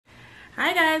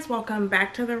Hi guys, welcome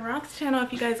back to the Roth channel.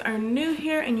 If you guys are new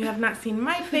here and you have not seen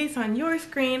my face on your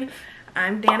screen,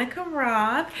 I'm Danica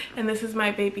Roth, and this is my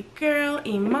baby girl,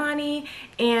 Imani,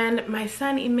 and my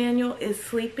son, Emmanuel, is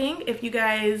sleeping. If you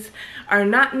guys are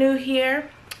not new here,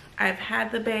 I've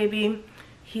had the baby.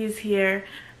 He's here.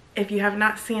 If you have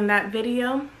not seen that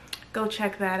video, go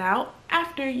check that out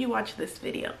after you watch this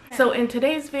video. So in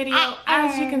today's video,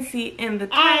 as you can see in the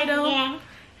title,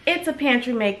 it's a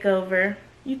pantry makeover.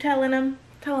 You telling them?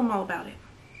 Tell them all about it.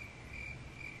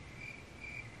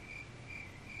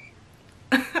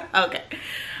 Okay.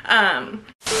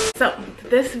 So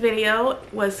this video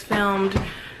was filmed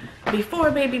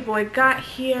before baby boy got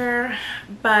here,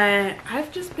 but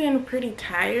I've just been pretty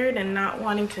tired and not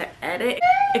wanting to edit,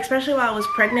 especially while I was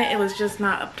pregnant. It was just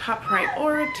not a top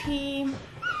priority,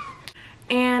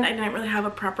 and I didn't really have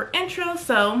a proper intro,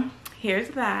 so here's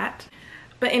that.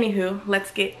 But anywho,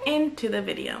 let's get into the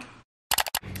video.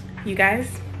 You guys,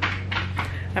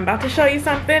 I'm about to show you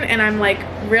something, and I'm like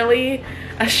really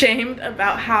ashamed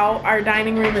about how our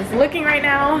dining room is looking right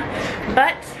now,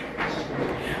 but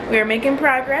we are making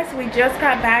progress. We just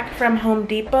got back from Home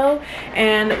Depot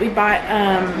and we bought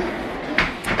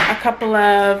a couple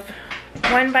of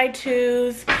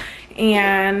 1x2s,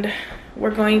 and we're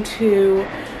going to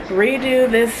redo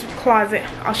this closet.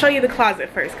 I'll show you the closet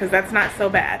first because that's not so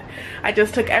bad. I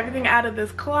just took everything out of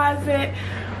this closet,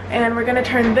 and we're gonna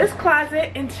turn this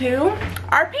closet into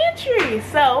our pantry.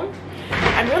 So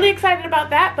I'm really excited about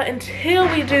that, but until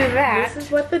we do that, this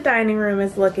is what the dining room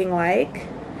is looking like.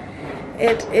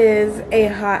 It is a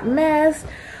hot mess.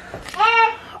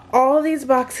 All these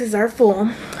boxes are full.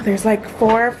 There's like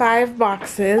 4 or 5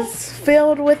 boxes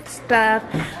filled with stuff.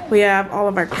 We have all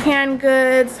of our canned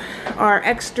goods, our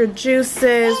extra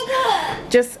juices,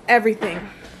 just everything.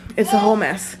 It's a whole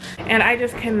mess, and I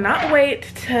just cannot wait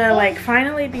to like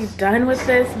finally be done with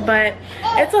this. But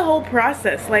it's a whole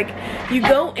process. Like, you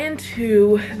go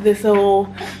into this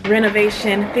whole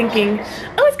renovation thinking,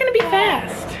 oh, it's gonna be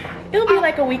fast, it'll be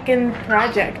like a weekend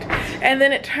project, and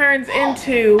then it turns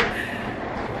into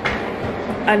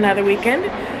another weekend,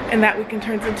 and that weekend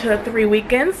turns into 3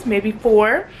 weekends, maybe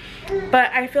 4.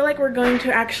 But I feel like we're going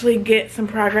to actually get some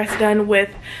progress done with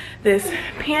this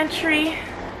pantry,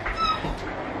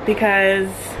 because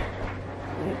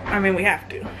I mean, we have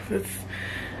to.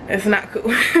 It's not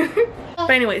cool. But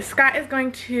anyway, Scott is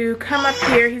going to come up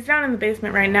here. He's down in the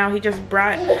basement right now. He just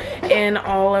brought in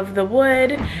all of the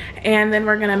wood, and then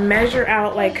we're gonna measure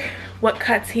out like what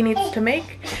cuts he needs to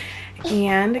make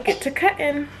and get to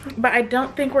cutting. But I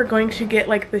don't think we're going to get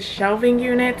like the shelving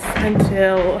units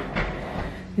until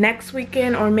next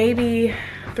weekend, or maybe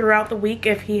throughout the week.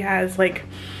 If he has like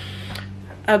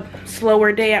a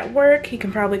slower day at work, he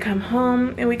can probably come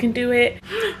home and we can do it.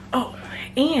 Oh,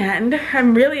 and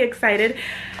I'm really excited.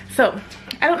 So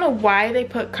I don't know why they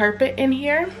put carpet in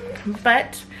here,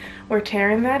 but we're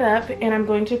tearing that up, and I'm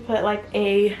going to put like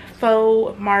a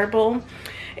faux marble.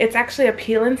 It's actually a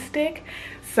peel and stick.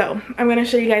 So I'm going to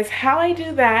show you guys how I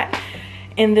do that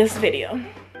in this video.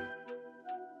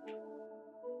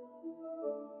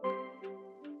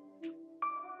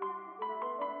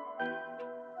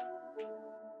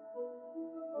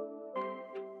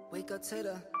 Wake up to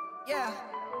the, yeah.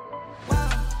 Wow.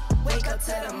 Wake up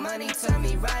to the money, turn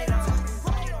me right on.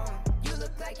 You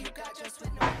look like you got your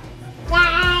sweat.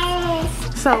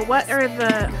 So what's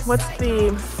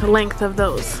the length of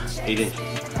those? 8 inches.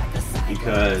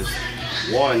 Because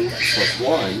 1 plus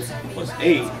 1 plus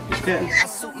 8 is 10. A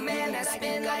Superman that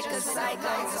spin like a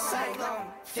cyclone.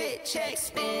 Fit check,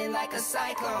 spin like a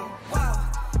cyclone.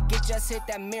 Wow. Get just hit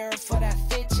that mirror for that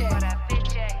fit check.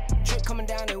 Drip coming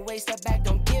down the waist, that back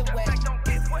don't get wet.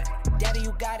 Daddy,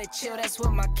 you gotta chill, that's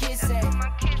what my kids say.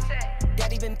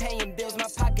 Daddy been paying bills, my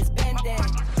pockets bending.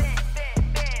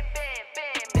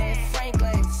 Ben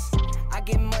Franklin, I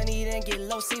get money, then get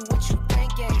low, see what you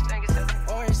thinking.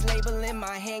 Orange label in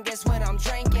my hand, guess what I'm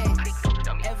drinking.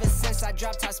 Ever since I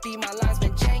dropped top speed, my line's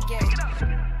been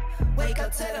janking. Wake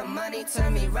up to the money,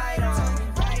 turn me right on.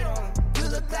 You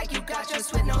look like you got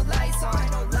yours with no lights on.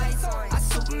 A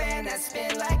Superman that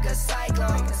spin like a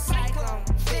cyclone.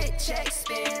 Fit check,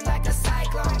 spin like a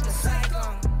cyclone.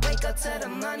 Wake up to the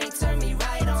money, turn me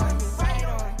right on.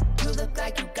 You look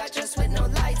like you got yours with no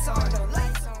lights on.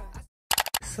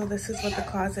 So this is what the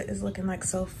closet is looking like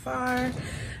so far.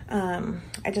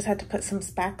 I just had to put some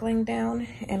spackling down,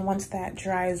 and once that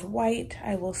dries white,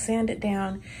 I will sand it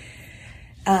down,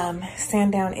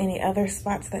 sand down any other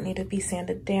spots that need to be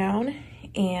sanded down,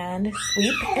 and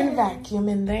sweep and vacuum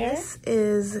in there. This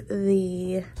is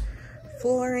the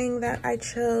flooring that I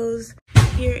chose.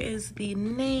 Here is the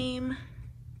name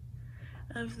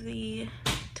of the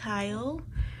tile.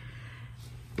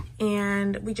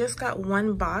 And we just got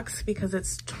one box because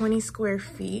it's 20 square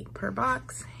feet per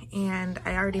box, and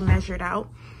I already measured out.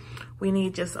 We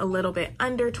need just a little bit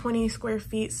under 20 square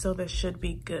feet, so this should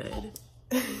be good.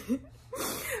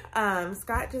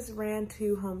 Scott just ran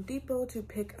to Home Depot to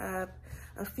pick up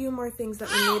a few more things that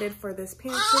we needed for this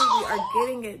pantry. We are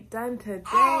getting it done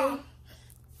today,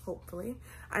 hopefully.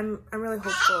 I'm really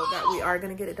hopeful that we are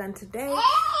gonna get it done today.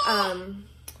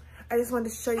 I just wanted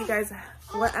to show you guys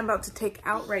what I'm about to take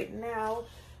out right now,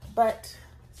 but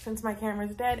since my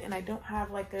camera's dead and I don't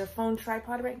have like a phone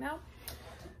tripod right now,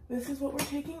 this is what we're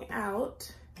taking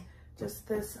out. Just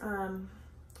this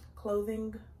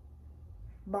clothing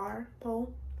bar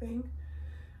pole thing.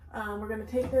 We're gonna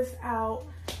take this out.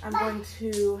 I'm going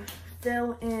to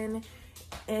fill in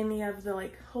any of the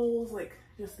like holes, like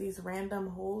just these random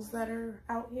holes that are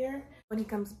out here. When he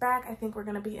comes back, I think we're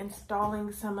gonna be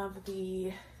installing some of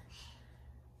the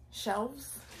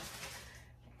shelves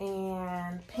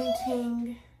and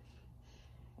painting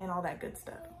and all that good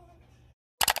stuff.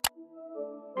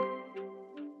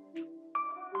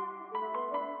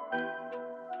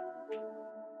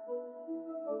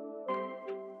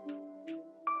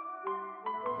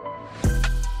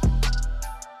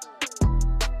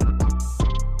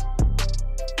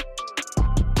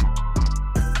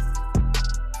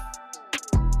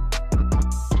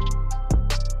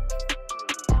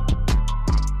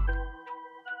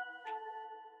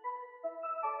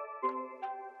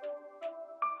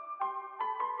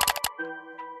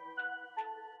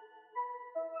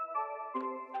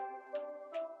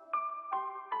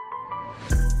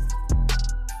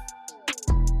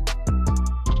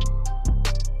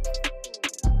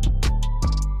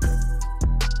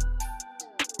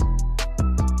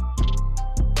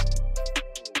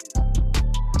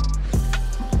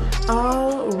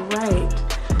 All right,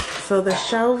 so the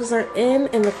shelves are in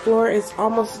and the floor is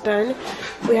almost done.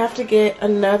 We have to get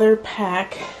another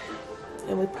pack,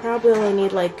 and we probably only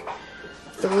need like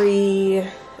 3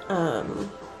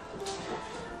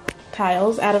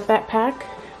 tiles out of that pack.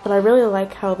 But I really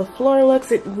like how the floor looks.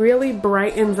 It really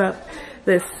brightens up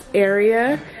this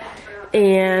area.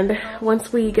 And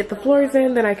once we get the floors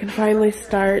in, then I can finally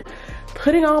start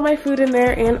putting all my food in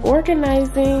there and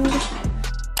organizing.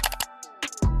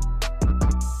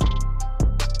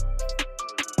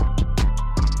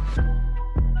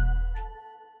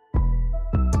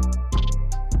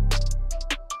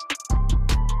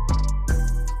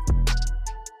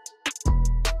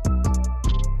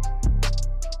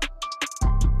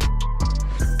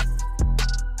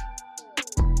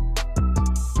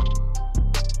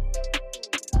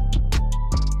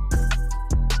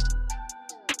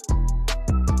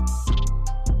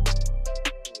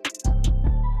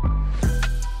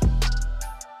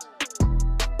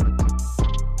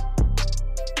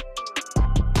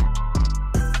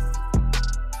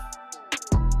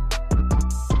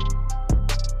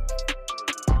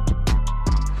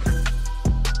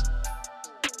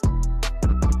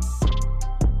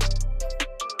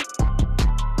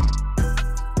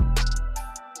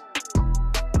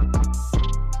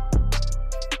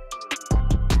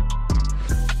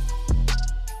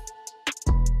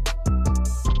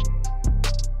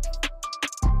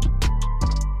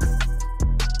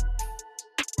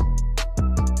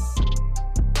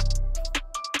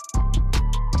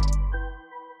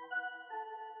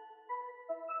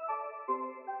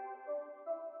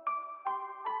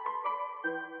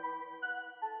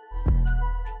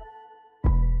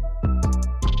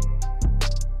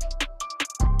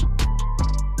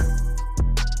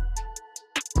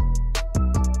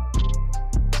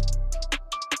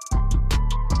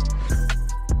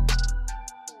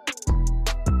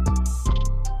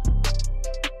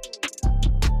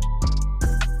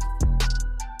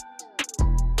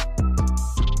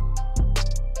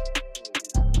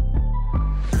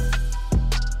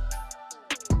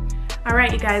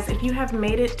 Alright, you guys, if you have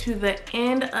made it to the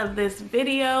end of this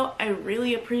video, I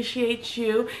really appreciate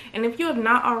you. And if you have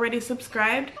not already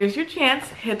subscribed, here's your chance.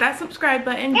 Hit that subscribe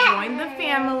button, join the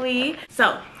family.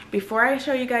 So, before I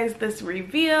show you guys this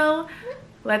reveal,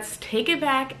 let's take it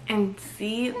back and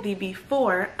see the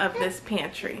before of this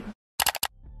pantry.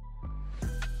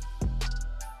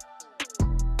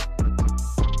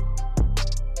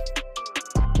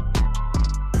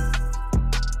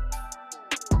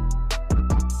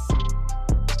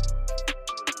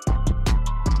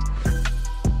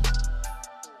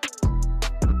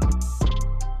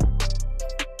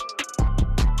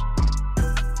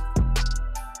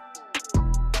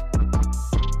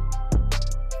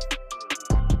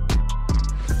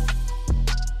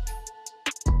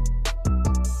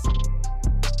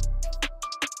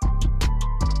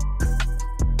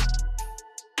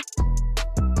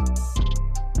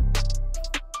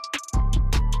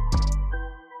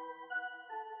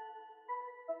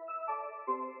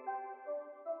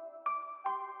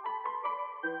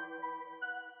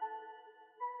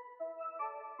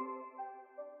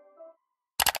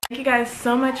 Thank you guys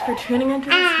so much for tuning into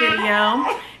this video.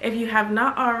 If you have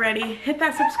not already, hit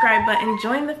that subscribe button,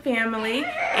 join the family,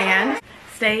 and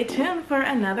stay tuned for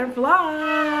another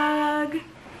vlog.